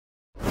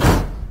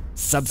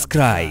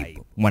Subscribe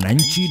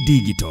Mwananchi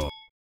Digital.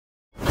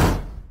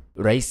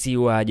 Rais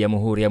wa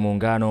Jamhuri ya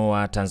Muungano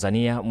wa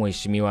Tanzania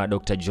Mheshimiwa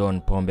Dr.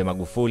 John Pombe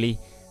Magufuli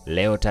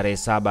leo tarehe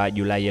 7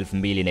 Julai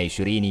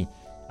 2020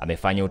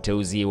 amefanya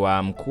uteuzi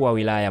wa mkuu wa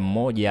wilaya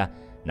mmoja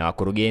na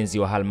wakurugenzi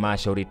wa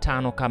halmashauri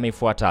 5 kama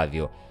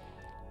ifuatavyo.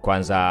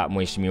 Kwanza,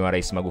 Mheshimiwa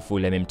Rais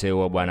Magufuli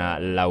amemteua Bwana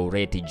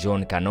Laureti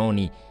John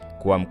Kanoni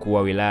kuwa mkuu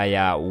wa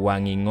wilaya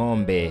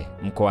Wanging'ombe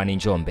mkoani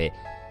Njombe.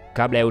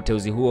 Kabla ya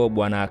uteuzi huo,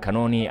 Bwana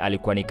Kanoni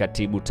alikuwa ni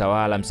katibu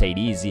tawala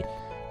msaidizi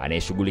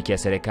anayeshughulikia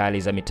serikali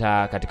za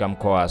mitaa katika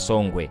mkoa wa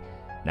Songwe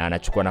na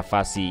anachukua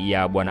nafasi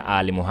ya Bwana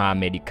Ali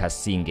Mohamed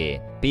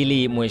Kasinge.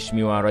 Pili,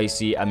 Mheshimiwa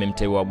Rais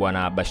amemteua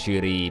Bwana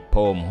Bashiri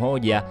Po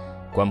Mhoja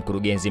kwa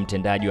mkurugenzi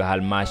mtendaji wa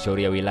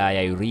halmashauri ya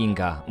wilaya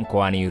Iringa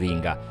mkoani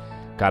Iringa.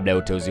 Kabla ya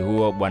uteuzi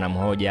huo, Bwana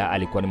Mhoja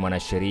alikuwa ni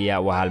mwanasheria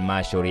wa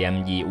halmashauri ya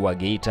mji wa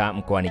Geita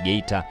mkoani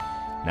Geita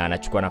na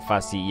anachukua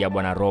nafasi ya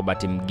Bwana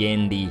Robert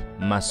Mgendi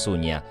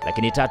Masunya.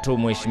 Lakini tatu,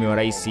 Mheshimiwa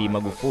Rais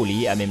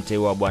Magufuli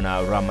amemteua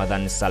Bwana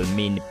Ramadhan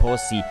Salmin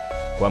Posi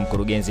kwa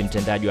mkurugenzi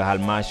mtendaji wa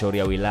halmashauri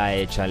ya wilaya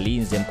ya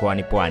Chalinze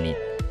mkoani Pwani.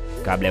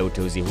 Kabla ya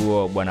uteuzi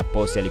huo, Bwana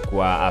Posi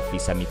alikuwa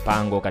afisa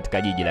mipango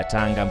katika jiji la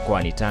Tanga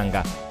mkoani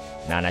Tanga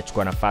na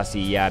anachukua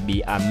nafasi ya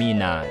Bi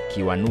Amina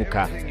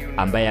Kiwanuka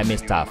ambaye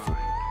amestaafu.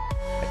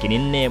 Lakini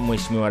nne,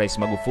 Mheshimiwa Rais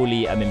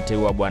Magufuli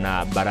amemteua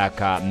Bwana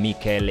Baraka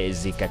Michael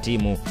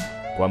Zikatimu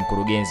kwa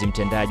mkurugenzi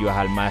mtendaji wa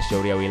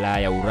halmashauri ya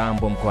wilaya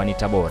Urambo mkoani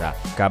Tabora.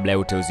 Kabla ya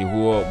uteuzi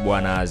huo,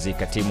 Bwana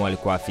Zikatimu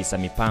alikuwa afisa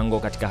mipango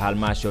katika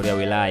halmashauri ya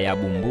wilaya ya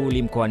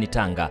Bumbuli mkoani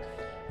Tanga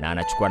na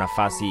anachukua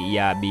nafasi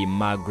ya Bi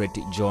Margaret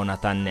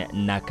Jonathan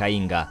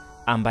Nakainga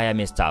ambaye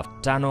amestaafu.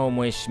 Tano,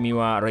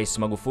 Mheshimiwa Rais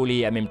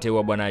Magufuli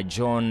amemteua Bwana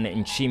John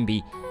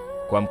Nchimbi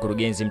kwa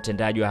mkurugenzi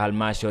mtendaji wa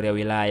halmashauri ya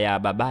wilaya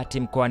Babati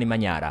mkoani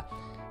Manyara.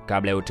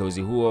 Kabla ya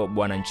uteuzi huo,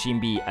 Bwana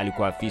Nchimbi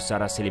alikuwa afisa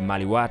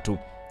rasilimali watu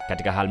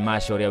katika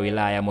halmashauri ya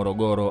wilaya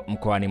Morogoro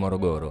mkoani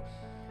Morogoro.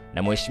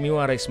 Na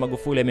Mheshimiwa Rais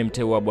Magufuli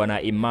amemteua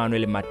Bwana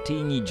Emmanuel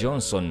Matinyi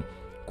Johnson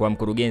kwa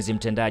mkurugenzi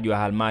mtendaji wa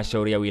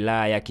halmashauri ya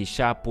wilaya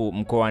Kishapu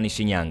mkoani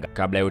Shinyanga.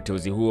 Kabla ya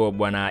uteuzi huo,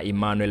 Bwana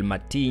Emmanuel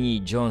Matinyi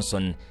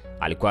Johnson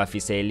alikuwa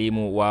afisa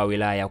elimu wa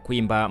wilaya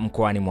Kwimba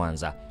mkoani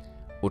Mwanza.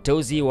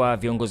 Uteuzi wa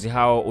viongozi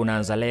hao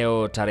unaanza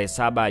leo tarehe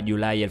 7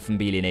 Julai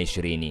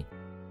 2020.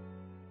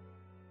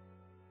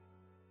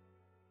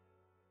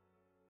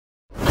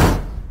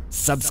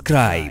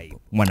 Subscribe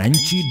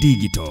Mwananchi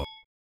Digital.